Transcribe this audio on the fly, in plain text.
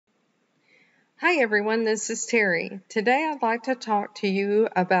Hi everyone, this is Terry. Today I'd like to talk to you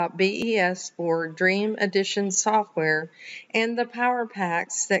about BES4 Dream Edition software and the power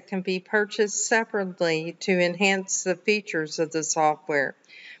packs that can be purchased separately to enhance the features of the software.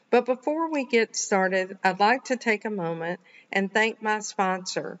 But before we get started, I'd like to take a moment and thank my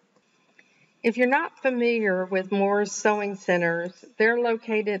sponsor. If you're not familiar with Moore's Sewing Centers, they're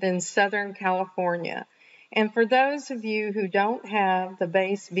located in Southern California. And for those of you who don't have the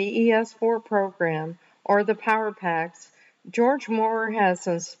base BES4 program or the Power Packs, George Moore has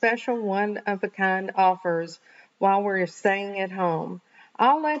some special one-of-a-kind offers while we're staying at home.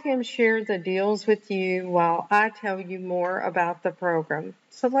 I'll let him share the deals with you while I tell you more about the program.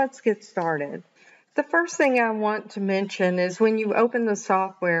 So let's get started. The first thing I want to mention is when you open the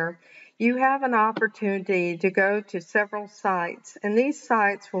software, you have an opportunity to go to several sites, and these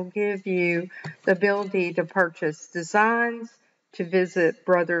sites will give you the ability to purchase designs, to visit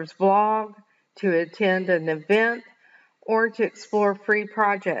Brothers blog, to attend an event, or to explore free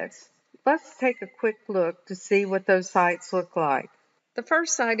projects. Let's take a quick look to see what those sites look like. The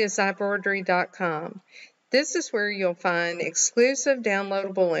first site is embroidery.com. This is where you'll find exclusive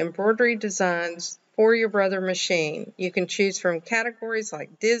downloadable embroidery designs for your Brother machine. You can choose from categories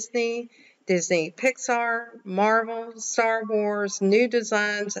like Disney, Pixar, Marvel, Star Wars, new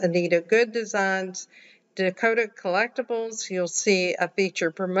designs, Anita Good designs, Dakota collectibles. You'll see a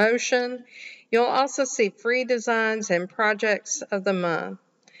feature promotion. You'll also see free designs and projects of the month.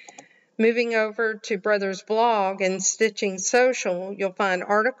 Moving over to Brothers blog and Stitching Social, you'll find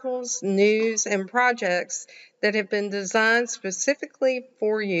articles, news, and projects that have been designed specifically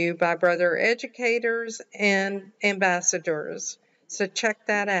for you by Brother educators and ambassadors. So check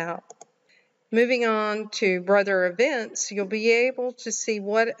that out. Moving on to Brother events, you'll be able to see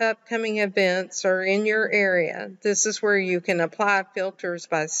what upcoming events are in your area. This is where you can apply filters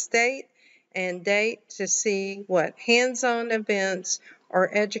by state and date to see what hands-on events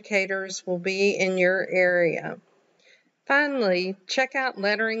or educators will be in your area. Finally, check out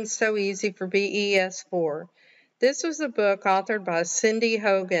Lettering So Easy for BES4. This was a book authored by Cindy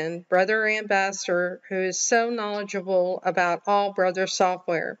Hogan, Brother Ambassador, who is so knowledgeable about all Brother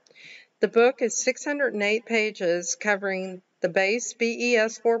software. The book is 608 pages covering the base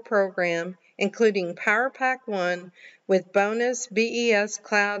BES4 program, including Power Pack 1 with bonus BES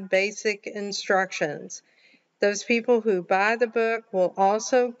Cloud basic instructions. Those people who buy the book will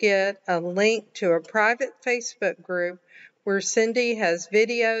also get a link to a private Facebook group where Cindy has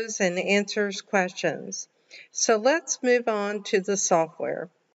videos and answers questions. So let's move on to the software.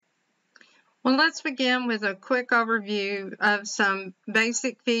 Well, let's begin with a quick overview of some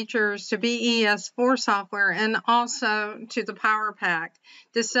basic features to BES4 software and also to the Power Pack.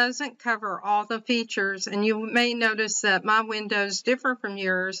 This doesn't cover all the features, and you may notice that my windows differ from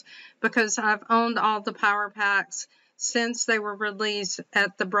yours because I've owned all the Power Packs since they were released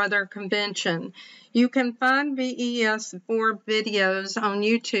at the Brother Convention. You can find BES4 videos on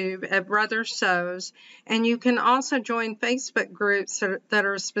YouTube at Brother Sews, and you can also join Facebook groups that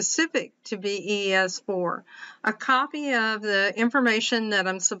are specific to BES4. A copy of the information that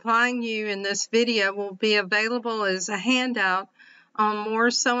I'm supplying you in this video will be available as a handout on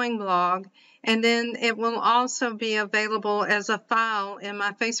Moore's Sewing blog, and then it will also be available as a file in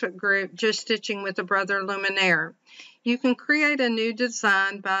my Facebook group, Just Stitching with the Brother Luminaire. You can create a new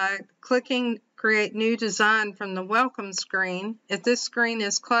design by clicking Create New Design from the Welcome screen. If this screen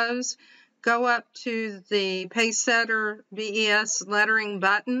is closed, go up to the Pacesetter BES lettering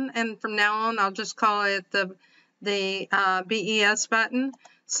button, and from now on I'll just call it the BES button.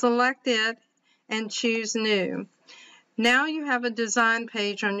 Select it and choose New. Now you have a design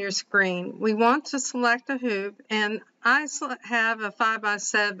page on your screen. We want to select a hoop, and I have a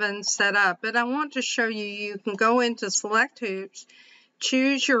 5x7 set up, but I want to show you can go into Select Hoops,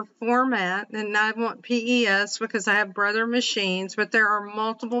 choose your format, and I want PES because I have Brother machines, but there are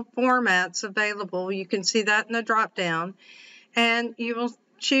multiple formats available. You can see that in the drop down, and you will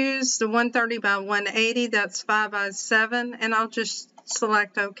choose the 130 by 180, that's 5x7, and I'll just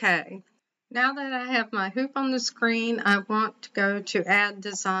select OK. Now that I have my hoop on the screen, I want to go to Add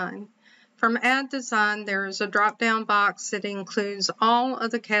Design. From Add Design, there is a drop-down box that includes all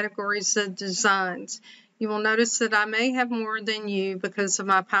of the categories of designs. You will notice that I may have more than you because of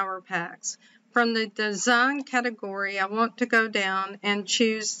my Power Packs. From the Design category, I want to go down and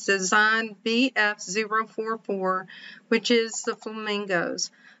choose Design BF044, which is the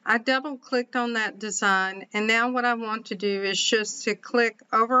flamingos. I double-clicked on that design, and now what I want to do is just to click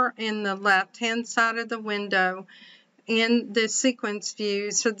over in the left-hand side of the window in the sequence view,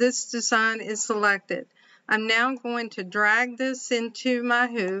 so this design is selected. I'm now going to drag this into my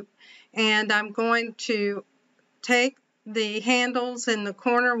hoop, And I'm going to take the handles in the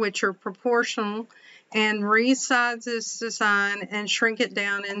corner, which are proportional, and resize this design and shrink it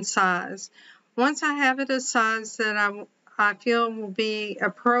down in size. Once I have it a size that I feel will be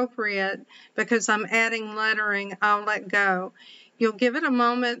appropriate because I'm adding lettering, I'll let go. You'll give it a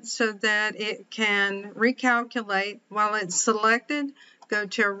moment so that it can recalculate. While it's selected, go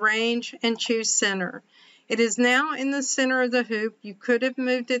to Arrange and choose Center. It is now in the center of the hoop. You could have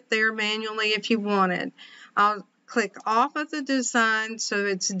moved it there manually if you wanted. I'll click off of the design so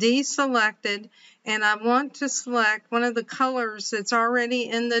it's deselected, and I want to select one of the colors that's already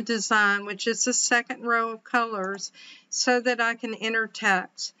in the design, which is the second row of colors, so that I can enter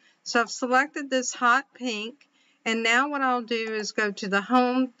text. So I've selected this hot pink, and now what I'll do is go to the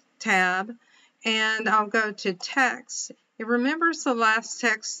Home tab, and I'll go to Text. It remembers the last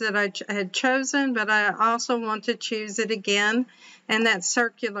text that I had chosen, but I also want to choose it again, and that's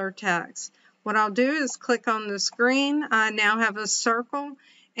circular text. What I'll do is click on the screen. I now have a circle,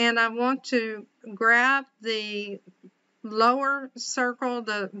 and I want to grab the lower circle,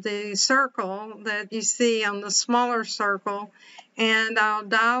 the circle that you see on the smaller circle, and I'll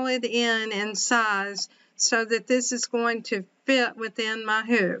dial it in size so that this is going to fit within my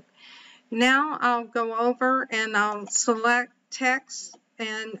hoop. Now I'll go over and I'll select text,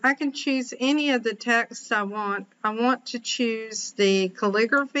 and I can choose any of the text I want. I want to choose the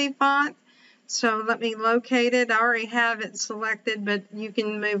calligraphy font. So let me locate it. I already have it selected, but you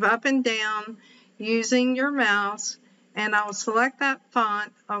can move up and down using your mouse, and I'll select that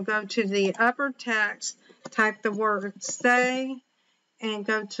font. I'll go to the upper text, type the word Stay, and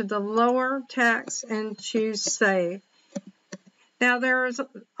go to the lower text and choose Save. Now there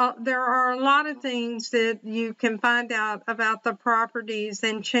are a lot of things that you can find out about the properties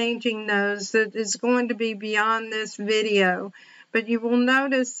and changing those that is going to be beyond this video. But you will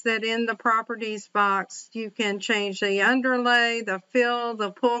notice that in the properties box, you can change the underlay, the fill, the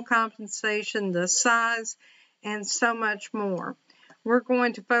pull compensation, the size, and so much more. We're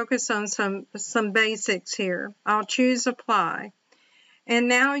going to focus on some basics here. I'll choose Apply. And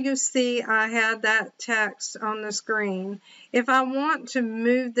now you see I have that text on the screen. If I want to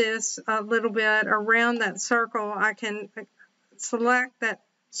move this a little bit around that circle, I can select that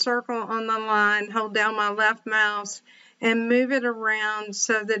circle on the line, hold down my left mouse, and move it around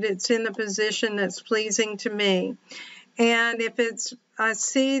so that it's in the position that's pleasing to me. And if I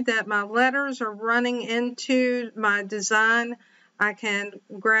see that my letters are running into my design, I can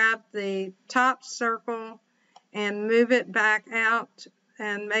grab the top circle and move it back out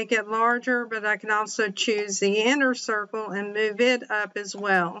and make it larger, but I can also choose the inner circle and move it up as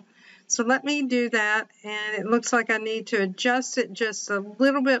well. So let me do that, and it looks like I need to adjust it just a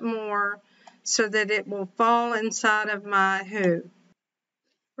little bit more so that it will fall inside of my hoop.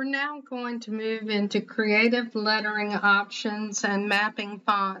 We're now going to move into creative lettering options and mapping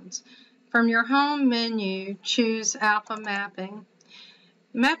fonts. From your home menu, choose Alpha Mapping.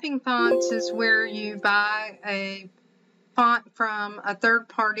 Mapping fonts is where you buy a font from a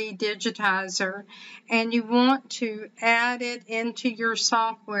third-party digitizer, and you want to add it into your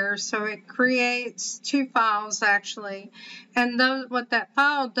software, so it creates two files actually, and what that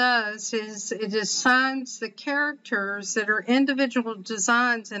file does is it assigns the characters that are individual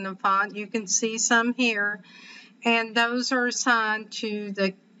designs in a font. You can see some here, and those are assigned to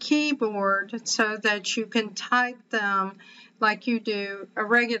the keyboard so that you can type them like you do a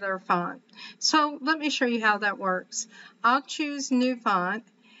regular font. So let me show you how that works. I'll choose New Font,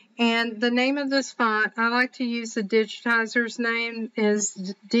 and the name of this font, I like to use the digitizer's name,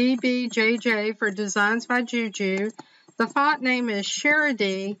 is DBJJ for Designs by Juju. The font name is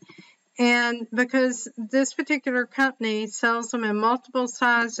Charity, and because this particular company sells them in multiple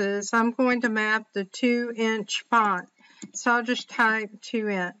sizes, I'm going to map the 2-inch font. So I'll just type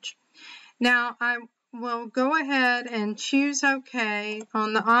 2-inch. Now I will go ahead and choose OK.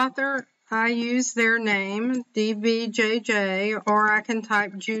 On the author, I use their name, DBJJ, or I can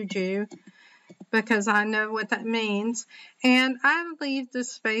type Juju because I know what that means. And I leave the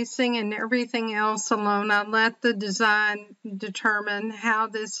spacing and everything else alone. I let the design determine how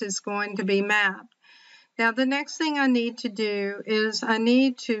this is going to be mapped. Now the next thing I need to do is I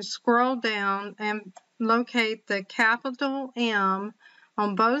need to scroll down and locate the capital M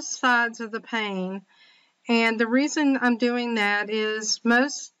on both sides of the pane. And the reason I'm doing that is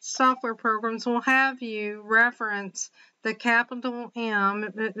most software programs will have you reference the capital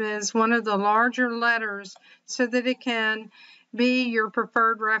M as one of the larger letters so that it can be your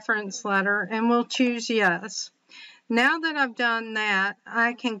preferred reference letter, and we'll choose yes. Now that I've done that,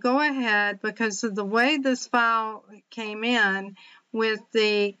 I can go ahead, because of the way this file came in, with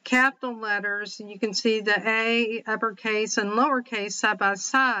the capital letters, you can see the A, uppercase, and lowercase side by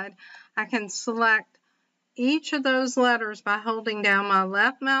side. I can select each of those letters by holding down my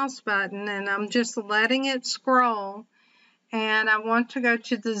left mouse button, and I'm just letting it scroll, and I want to go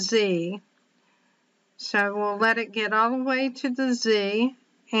to the Z. So we'll let it get all the way to the Z,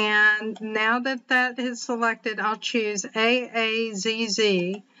 and now that that is selected, I'll choose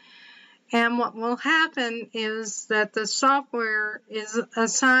AAZZ. And what will happen is that the software is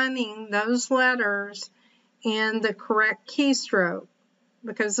assigning those letters in the correct keystroke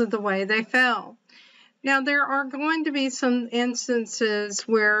because of the way they fell. Now, there are going to be some instances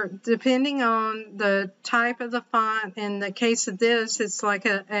where, depending on the type of the font, in the case of this, it's like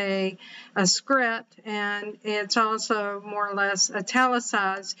a script, and it's also more or less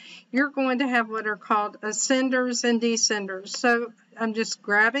italicized. You're going to have what are called ascenders and descenders. So I'm just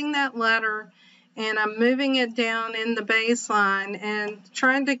grabbing that letter, and I'm moving it down in the baseline and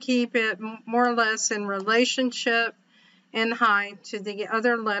trying to keep it more or less in relationship in height to the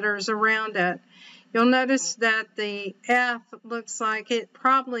other letters around it. You'll notice that the F looks like it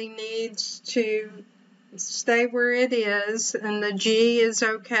probably needs to stay where it is, and the G is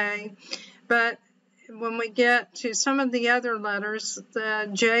okay. But when we get to some of the other letters, the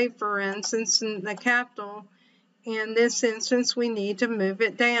J, for instance, in the capital, in this instance, we need to move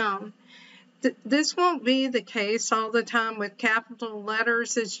it down. This won't be the case all the time with capital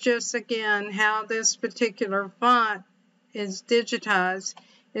letters. It's just, again, how this particular font is digitized.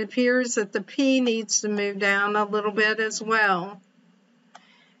 It appears that the P needs to move down a little bit as well,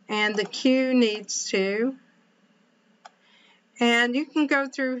 and the Q needs to. And you can go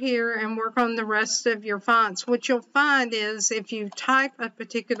through here and work on the rest of your fonts. What you'll find is if you type a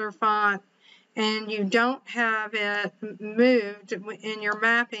particular font and you don't have it moved in your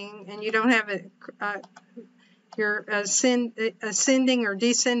mapping, and you don't have it you're ascending or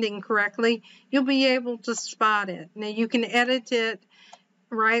descending correctly, you'll be able to spot it. Now you can edit it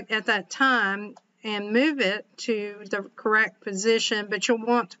right at that time and move it to the correct position, but you'll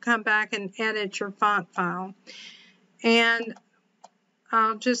want to come back and edit your font file. And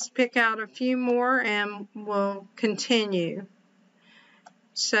I'll just pick out a few more and we'll continue.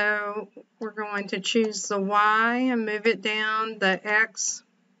 So we're going to choose the Y and move it down, the X,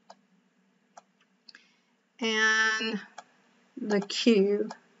 and the Q.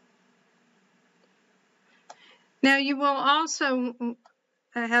 Now you will also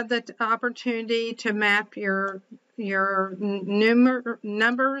have the opportunity to map your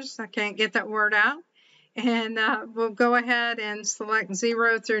numbers. I can't get that word out. And we'll go ahead and select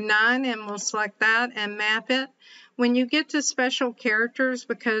 0 through 9, and we'll select that and map it. When you get to special characters,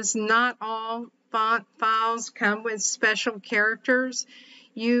 because not all font files come with special characters,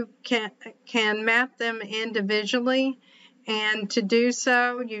 you can map them individually. And to do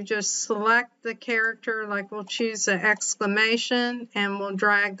so, you just select the character, like we'll choose the exclamation, and we'll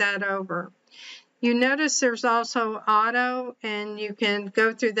drag that over. You notice there's also auto, and you can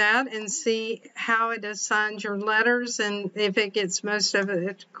go through that and see how it assigns your letters, and if it gets most of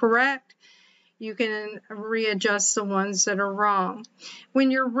it correct, you can readjust the ones that are wrong.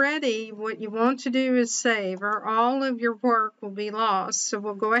 When you're ready, what you want to do is save, or all of your work will be lost. So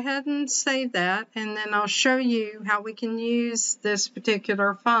we'll go ahead and save that, and then I'll show you how we can use this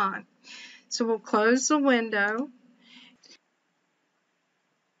particular font. So we'll close the window.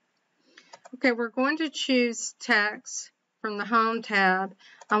 Okay, we're going to choose text from the Home tab.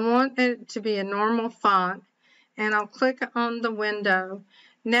 I want it to be a normal font, and I'll click on the window.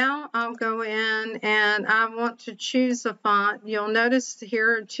 Now I'll go in and I want to choose a font. You'll notice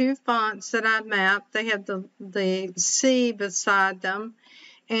here are two fonts that I mapped. They have the C beside them.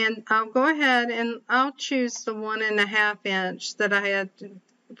 And I'll go ahead and I'll choose the 1.5 inch that I had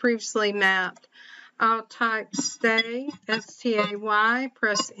previously mapped. I'll type stay, S-T-A-Y,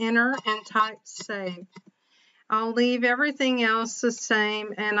 press enter, and type save. I'll leave everything else the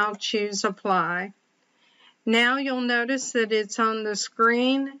same, and I'll choose apply. Now you'll notice that it's on the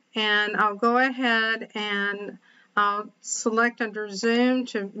screen, and I'll go ahead and I'll select under zoom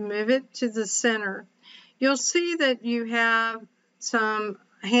to move it to the center. You'll see that you have some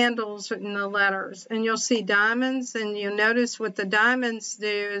handles in the letters, and you'll see diamonds, and you'll notice what the diamonds do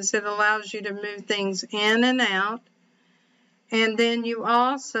is it allows you to move things in and out. And then you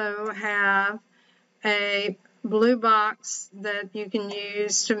also have a blue box that you can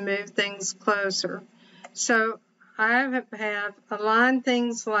use to move things closer. So I have aligned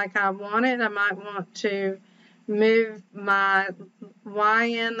things like I want it. I might want to move my Y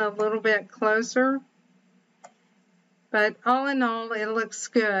in a little bit closer. But all in all, it looks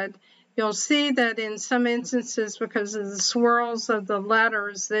good. you'll see that in some instances, because of the swirls of the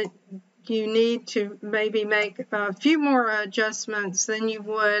letters, that you need to maybe make a few more adjustments than you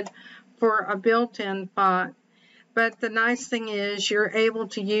would for a built-in font. But the nice thing is you're able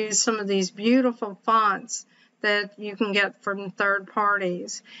to use some of these beautiful fonts that you can get from third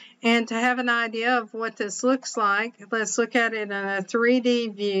parties. And to have an idea of what this looks like, let's look at it in a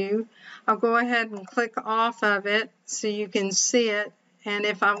 3D view. I'll go ahead and click off of it so you can see it. And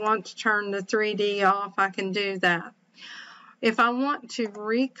if I want to turn the 3D off, I can do that. If I want to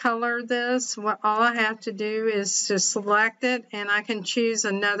recolor this, all I have to do is to select it, and I can choose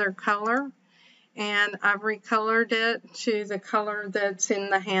another color. And I've recolored it to the color that's in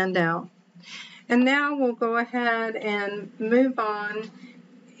the handout. And now we'll go ahead and move on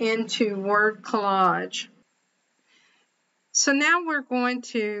into word collage. So now we're going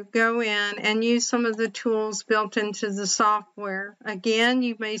to go in and use some of the tools built into the software. Again,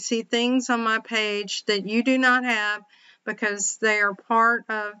 you may see things on my page that you do not have because they are part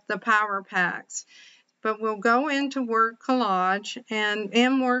of the Power Packs. But we'll go into word collage, and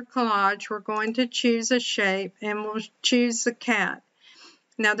in word collage we're going to choose a shape, and we'll choose the cat.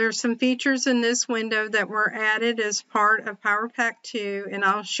 Now there's some features in this window that were added as part of Power Pack 2, and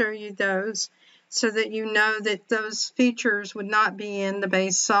I'll show you those so that you know that those features would not be in the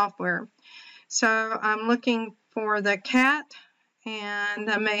base software. So I'm looking for the cat, and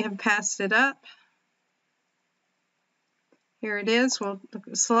I may have passed it up. Here it is. We'll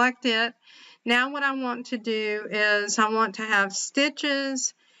select it. Now what I want to do is I want to have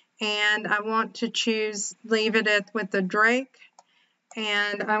stitches, and I want to choose, leave it with the Drake,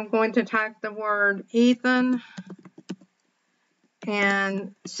 and I'm going to type the word Ethan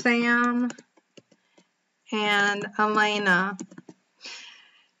and Sam and Elena.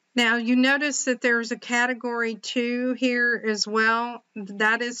 Now you notice that there's a category 2 here as well.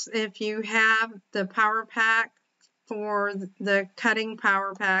 That is if you have the Power Pack for the cutting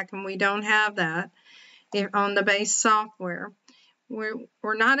Power Pack, and we don't have that on the base software. We're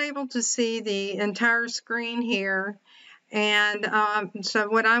not able to see the entire screen here, and so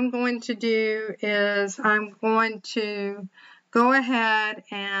what I'm going to do is I'm going to go ahead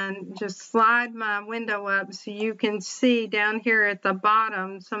and just slide my window up so you can see down here at the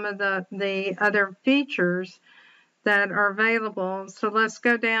bottom some of the other features that are available. So let's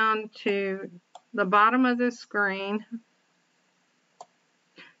go down to the bottom of the screen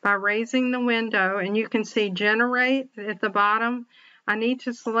by raising the window, and you can see generate at the bottom. I need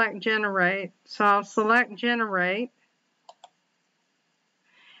to select generate, so I'll select generate,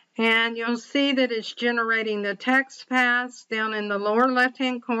 and you'll see that it's generating the text paths down in the lower left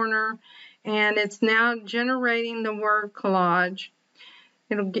hand corner, and it's now generating the word collage.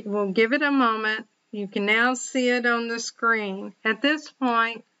 We'll give it a moment. You can now see it on the screen. At this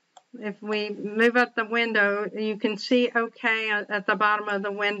point, if we move up the window, you can see OK at the bottom of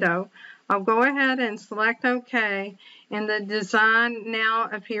the window. I'll go ahead and select OK, and the design now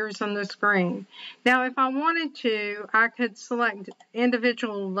appears on the screen. Now, if I wanted to, I could select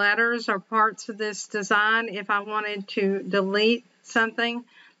individual letters or parts of this design if I wanted to delete something.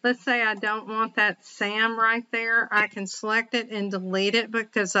 Let's say I don't want that Sam right there. I can select it and delete it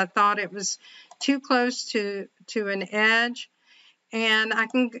because I thought it was too close to an edge. And I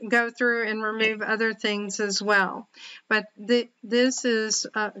can go through and remove other things as well. But this is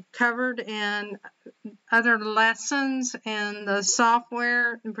covered in other lessons in the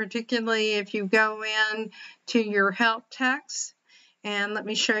software, and particularly if you go in to your help text. And let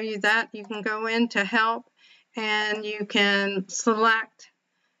me show you that. You can go into help, and you can select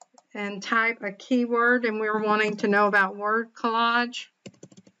and type a keyword, and we're wanting to know about word collage.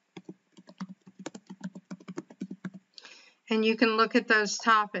 And you can look at those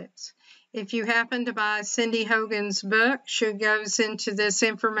topics. If you happen to buy Cindy Hogan's book, she goes into this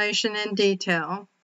information in detail.